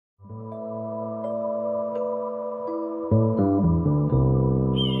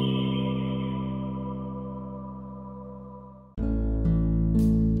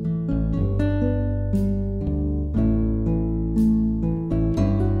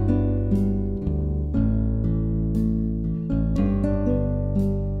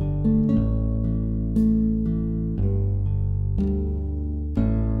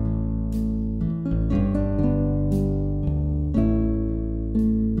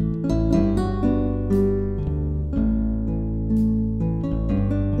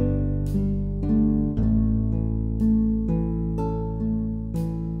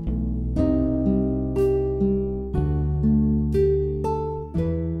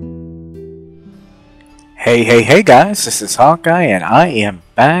Hey guys, this is Hawkeye and I am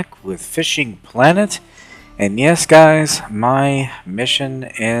back with Fishing Planet. And yes guys, my mission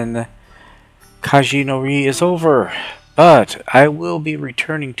in Kaiji No Ri is over, but I will be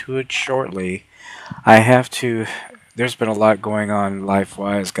returning to it shortly. There's been a lot going on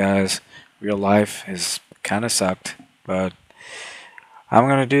life-wise guys. Real life has kind of sucked, but I'm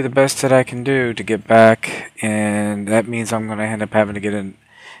going to do the best that I can do to get back, and that means I'm going to end up having to get in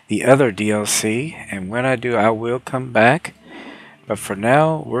the other DLC, and when I do I will come back. But for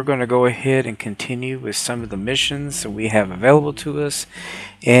now we're going to go ahead and continue with some of the missions that we have available to us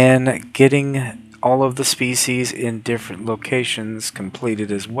and getting all of the species in different locations completed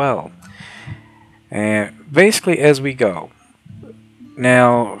as well, and basically as we go.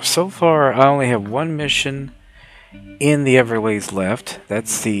 Now so far I only have one mission in the Everglades left.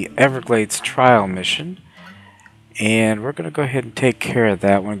 That's the Everglades Trial mission. And we're going to go ahead and take care of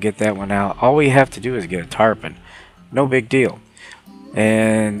that one, get that one out. All we have to do is get a tarpon. No big deal.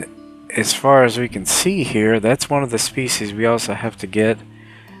 And as far as we can see here, that's one of the species we also have to get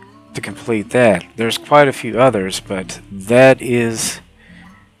to complete that. There's quite a few others, but that is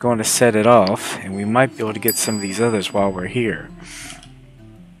going to set it off. And we might be able to get some of these others while we're here.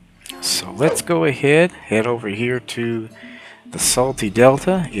 So let's go ahead, head over here to the Salty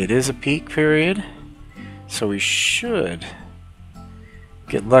Delta. It is a peak period, so we should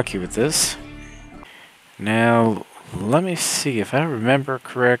get lucky with this. Now, let me see if I remember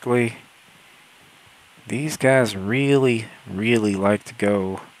correctly. These guys really like to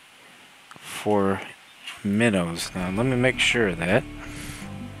go for minnows. Now, let me make sure of that.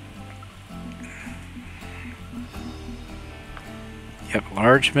 Yep,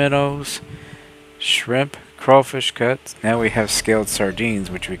 large minnows, shrimp, crawfish cuts. Now we have scaled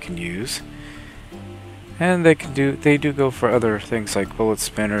sardines, which we can use. And they do go for other things like bullet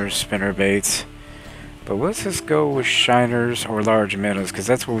spinners, spinner baits. But let's just go with shiners or large minnows, because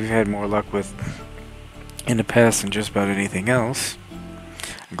that's what we've had more luck with in the past than just about anything else.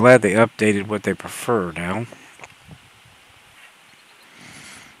 I'm glad they updated what they prefer now.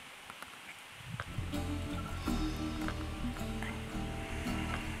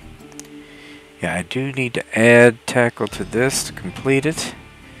 Yeah, I do need to add tackle to this to complete it.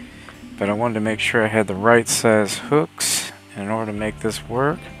 But I wanted to make sure I had the right size hooks in order to make this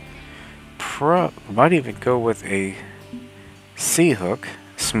work. Might even go with a C hook,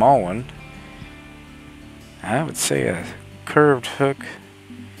 small one. I would say a curved hook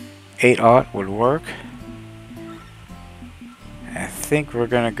 8/0 would work. I think we're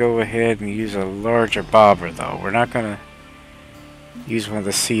going to go ahead and use a larger bobber though. We're not going to use one of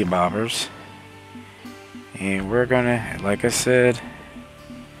the C bobbers. And we're going to, like I said,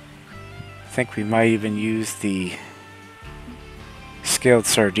 I think we might even use the scaled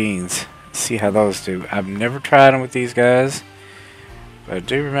sardines. See how those do. I've never tried them with these guys, but I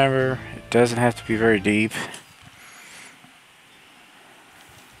do remember it doesn't have to be very deep.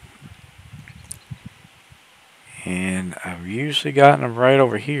 And I've usually gotten them right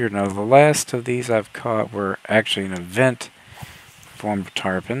over here. Now the last of these I've caught were actually an event form of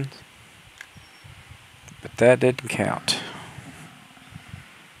tarpon, but that didn't count.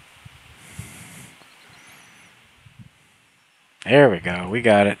 There we go, we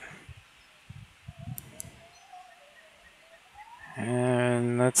got it.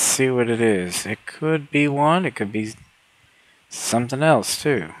 And let's see what it is. It could be one, it could be something else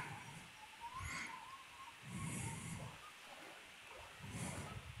too.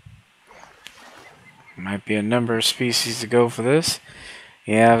 Might be a number of species to go for this.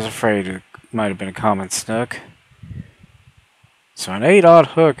 Yeah, I was afraid it might have been a common snook. So an 8/0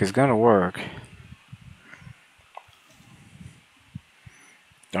 hook is gonna work.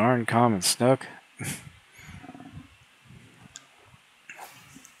 Darn common snook.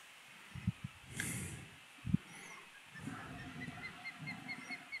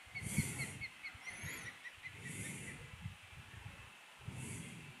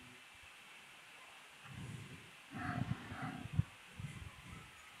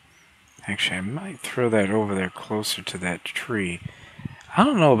 Actually, I might throw that over there closer to that tree. I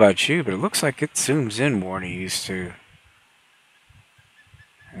don't know about you, but it looks like it zooms in more than it used to.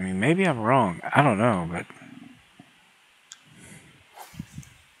 I mean, maybe I'm wrong. I don't know, but...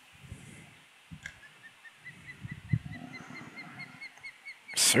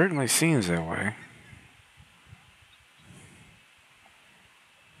 certainly seems that way.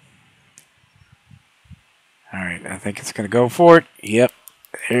 Alright, I think it's going to go for it. Yep,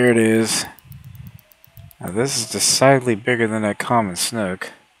 here it is. Now this is decidedly bigger than that Common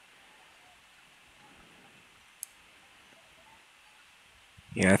Snook.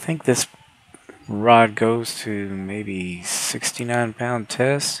 Yeah, I think this rod goes to maybe 69-pound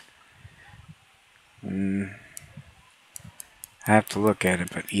test. I have to look at it,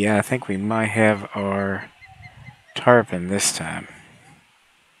 but yeah, I think we might have our tarpon this time.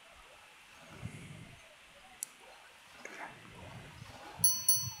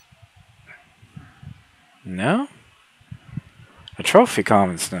 No? A trophy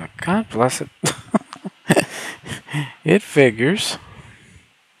Common Snook. God bless it. It figures.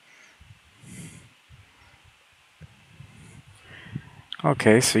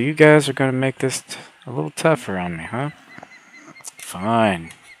 Okay, so you guys are going to make this a little tougher on me, huh?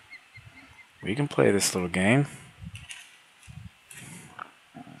 Fine. We can play this little game.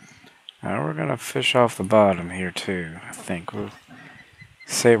 Now we're going to fish off the bottom here too. I think we'll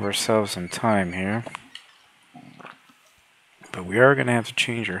save ourselves some time here. But we are going to have to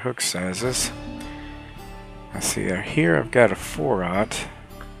change our hook sizes. I see here I've got a 4/0.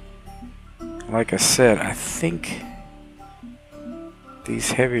 Like I said, I think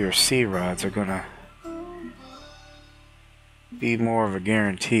these heavier sea rods are going to be more of a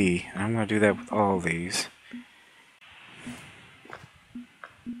guarantee. I'm going to do that with all these.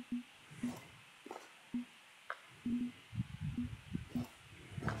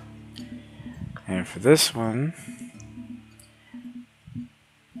 And for this one,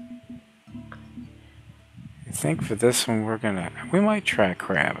 I think for this one we might try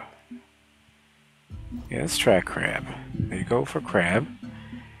crab. Yeah, let's try crab. They go for crab.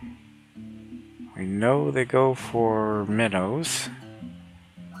 We know they go for minnows.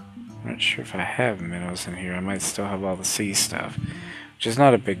 I'm not sure if I have minnows in here. I might still have all the sea stuff, which is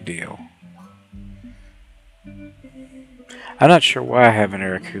not a big deal. I'm not sure why I have an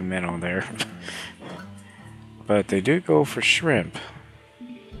Araku minnow there. But they do go for shrimp.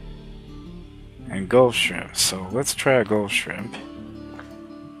 And Gulf shrimp. So let's try a Gulf shrimp.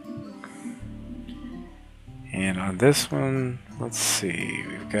 And on this one, let's see.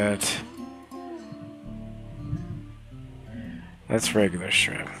 We've got... that's regular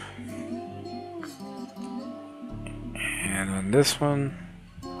shrimp. And on this one...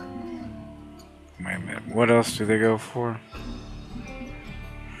 wait a minute. What else do they go for?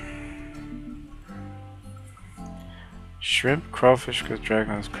 Shrimp, crawfish, good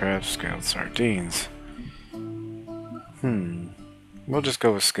dragons, crabs, scaled sardines. We'll just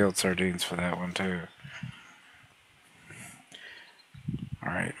go with scaled sardines for that one too.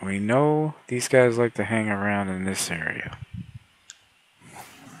 Alright, we know these guys like to hang around in this area.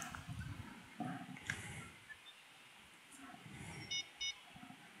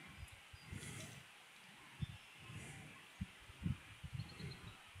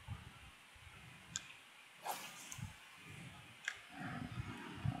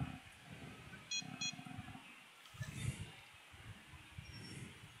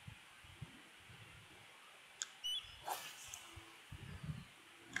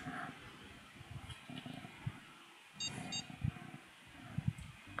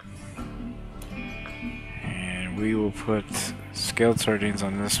 We will put scaled sardines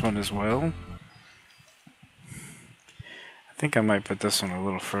on this one as well. I think I might put this one a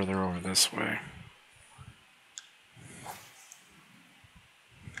little further over this way.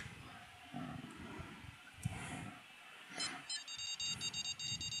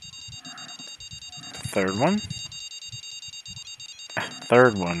 Third one.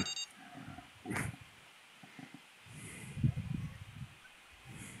 Third one.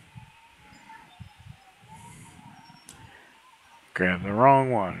 Grab the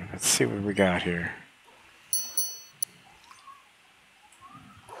wrong one. Let's see what we got here.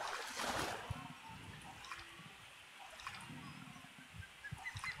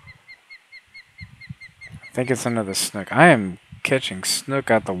 I think it's another snook. I am catching snook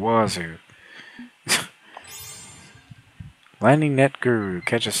out the wazoo. Landing net guru.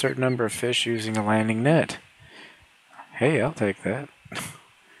 Catch a certain number of fish using a landing net. Hey, I'll take that.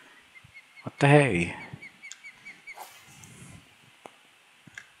 What the hey?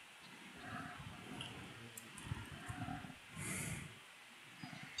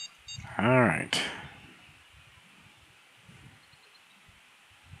 Alright.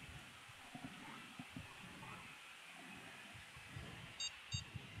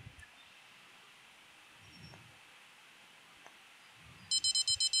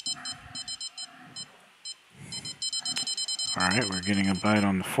 Alright, we're getting a bite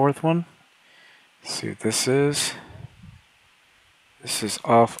on the fourth one. Let's see what this is. This is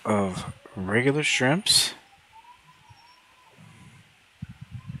off of regular shrimps.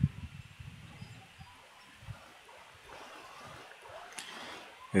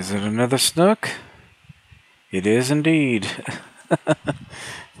 Is it another snook? It is indeed.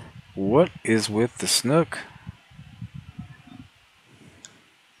 What is with the snook?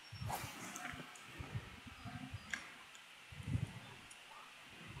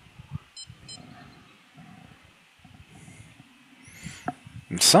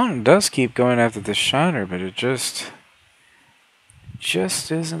 And something does keep going after the shiner, but it just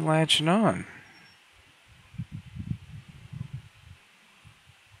isn't latching on.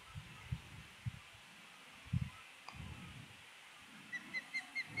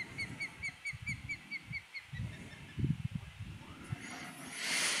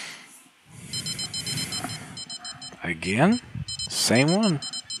 Again? Same one.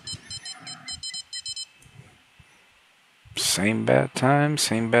 Same bad time,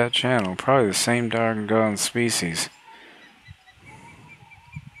 same bad channel. Probably the same darn gone species.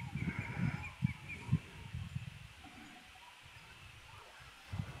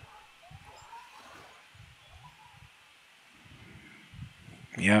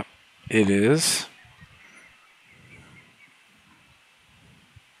 Yep, it is.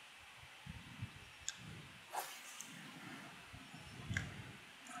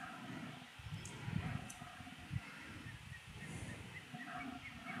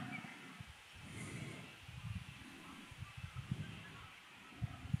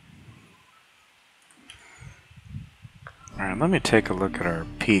 Alright, let me take a look at our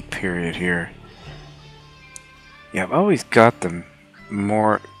peak period here. Yeah, I've always got them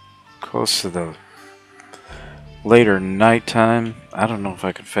more close to the later nighttime. I don't know if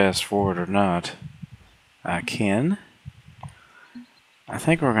I can fast forward or not. I can. I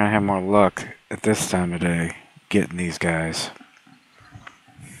think we're going to have more luck at this time of day getting these guys.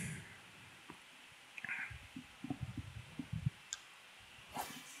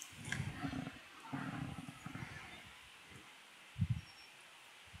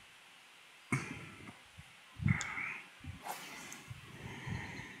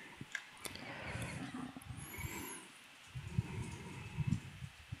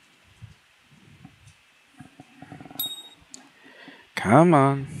 Come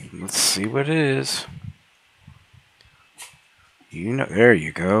on, let's see what it is. You know, there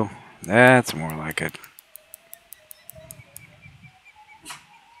you go. That's more like it.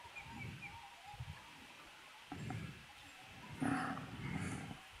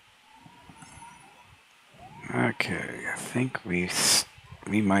 Okay, I think we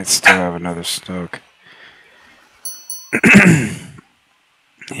might still have another snook.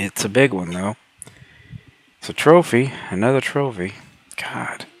 It's a big one though. It's a trophy, another trophy.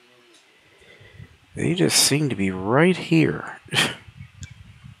 God. They just seem to be right here.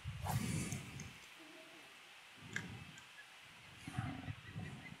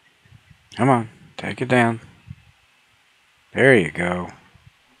 Come on, take it down. There you go.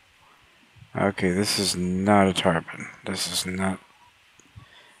 Okay, this is not a tarpon. This is not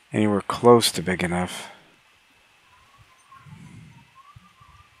anywhere close to big enough.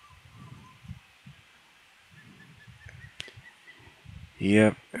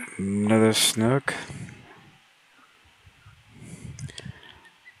 Yep, another snook.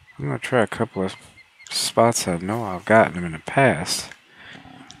 I'm gonna try a couple of spots I know I've gotten them in the past.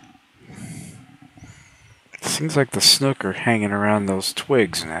 Seems like the snook are hanging around those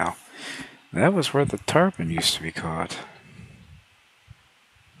twigs now. That was where the tarpon used to be caught.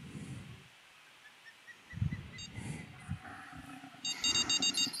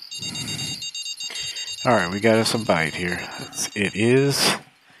 Alright, we got us a bite here. It is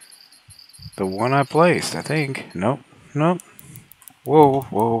the one I placed, I think. Nope, nope. Whoa,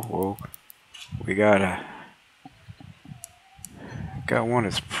 whoa, whoa. We got one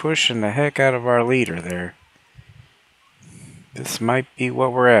that's pushing the heck out of our leader there. This might be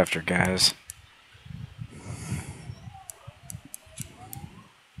what we're after, guys.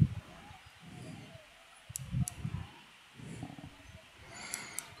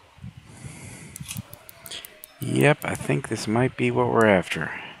 Yep, I think this might be what we're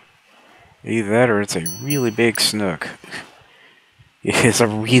after. Either that or it's a really big snook. It is a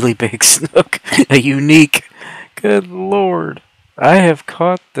really big snook. A unique. Good lord. I have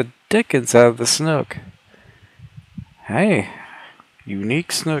caught the dickens out of the snook. Hey,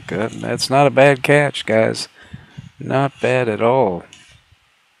 unique snook. That's not a bad catch, guys. Not bad at all.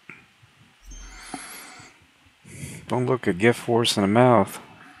 Don't look a gift horse in the mouth.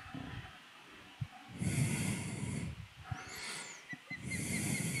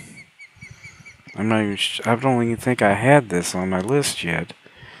 I'm not even. I don't even think I had this on my list yet.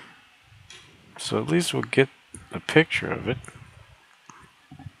 So at least we'll get a picture of it.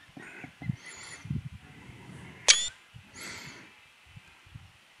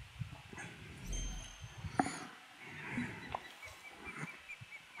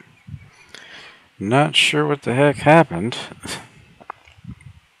 Not sure what the heck happened.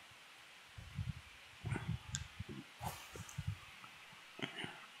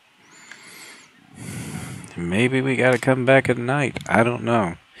 Maybe we gotta come back at night. I don't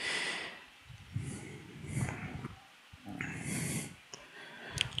know.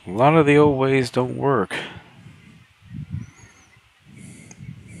 A lot of the old ways don't work.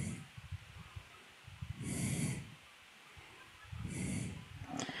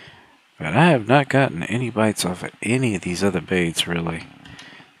 But I have not gotten any bites off of any of these other baits, really.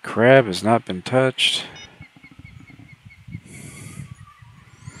 Crab has not been touched.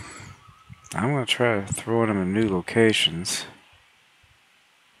 I'm going to try throwing them in new locations.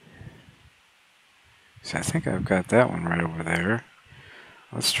 So I think I've got that one right over there.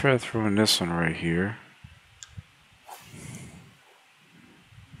 Let's try throwing this one right here.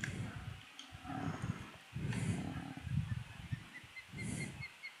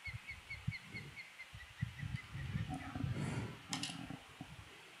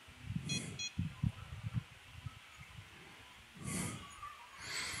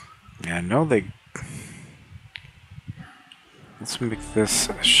 Yeah, I know they... Let's make this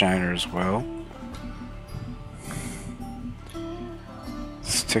a shiner as well.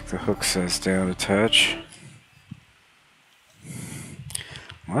 Let's take the hook size down a touch.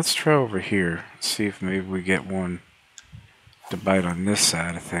 Let's try over here. See if maybe we get one to bite on this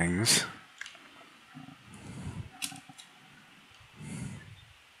side of things.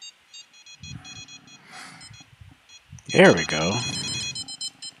 There we go.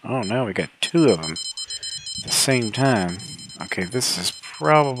 Oh, now we got two of them at the same time. Okay, this is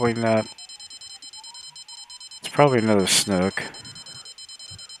probably not... It's probably another snook.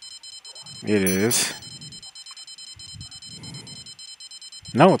 It is.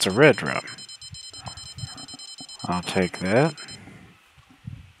 No, it's a red drum. I'll take that.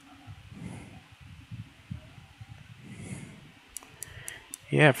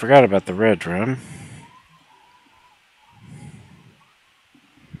 Yeah, I forgot about the red drum.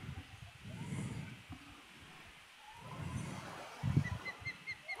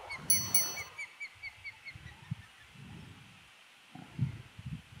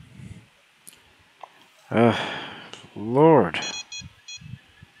 Lord.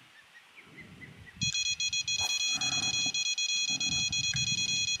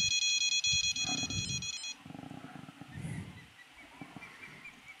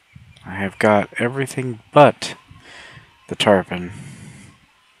 I have got everything but the tarpon.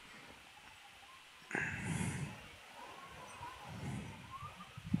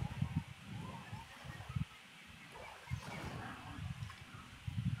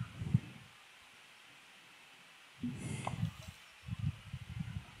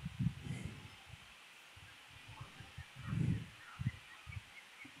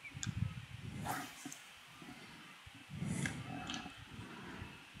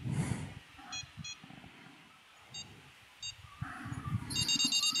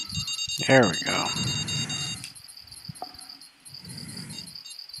 There we go.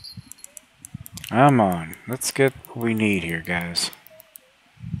 Come on. Let's get what we need here, guys.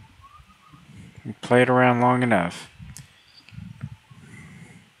 We played around long enough.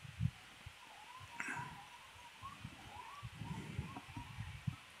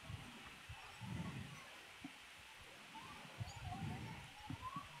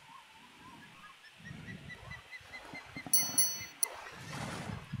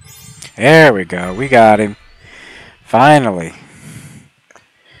 There we go. We got him. Finally.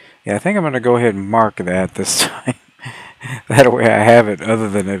 Yeah, I think I'm going to go ahead and mark that this time. That way I have it other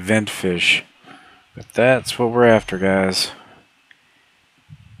than event fish. But that's what we're after, guys.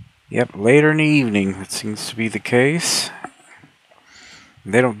 Yep, later in the evening, it seems to be the case.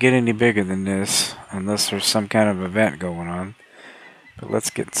 They don't get any bigger than this unless there's some kind of event going on. But let's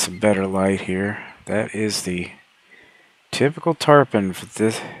get some better light here. That is the typical tarpon for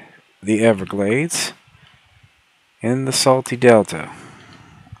the Everglades in the Salty Delta.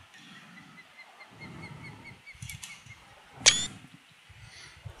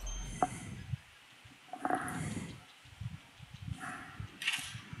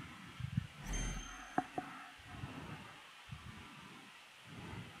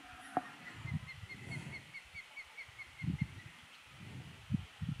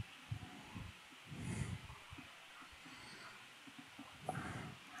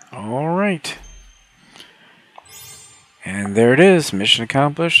 Alright. And there it is. Mission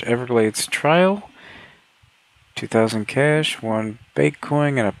accomplished. Everglades Trial. 2,000 cash, 1 baked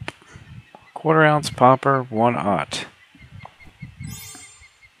coin, and a quarter-ounce popper, 1 aught.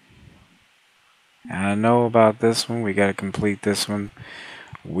 I know about this one. We gotta complete this one.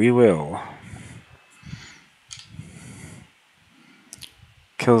 We will.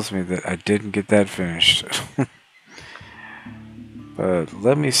 Kills me that I didn't get that finished. But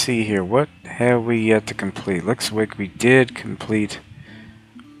let me see here. What have we yet to complete? Looks like we did complete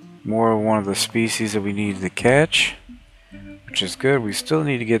more of one of the species that we needed to catch, which is good. We still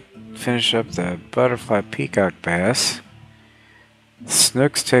need to finish up the butterfly peacock bass.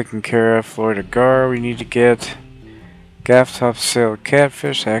 Snook's taken care of. Florida gar we need to get. Gaff top sail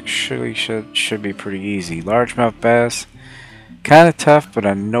catfish actually should be pretty easy. Largemouth bass, kind of tough, but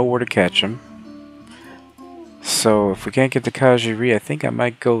I know where to catch them. So if we can't get the Kaiji No Ri, I think I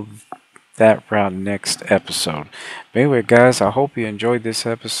might go that route next episode. But anyway, guys, I hope you enjoyed this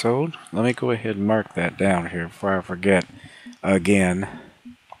episode. Let me go ahead and mark that down here before I forget again.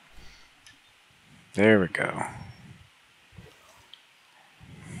 There we go.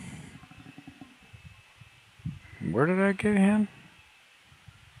 Where did I get him?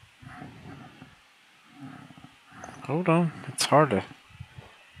 Hold on, it's hard to...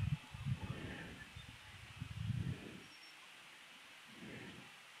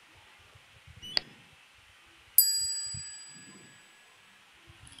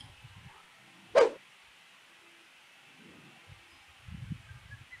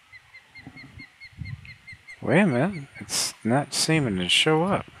 Wait a minute, it's not seeming to show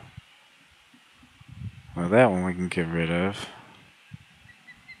up. Well, that one we can get rid of.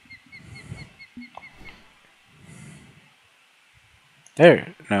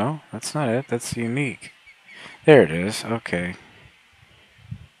 There, no, that's not it, that's unique. There it is, okay.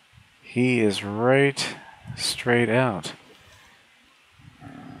 He is right straight out.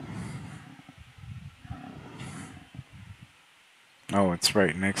 Oh, it's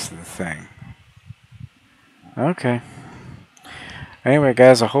right next to the thing. Okay. Anyway,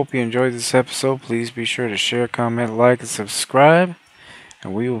 guys, I hope you enjoyed this episode. Please be sure to share, comment, like, and subscribe.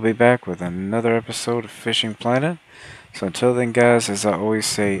 And we will be back with another episode of Fishing Planet. So until then, guys, as I always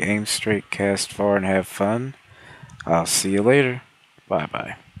say, aim straight, cast far, and have fun. I'll see you later.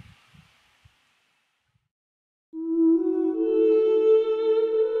 Bye-bye.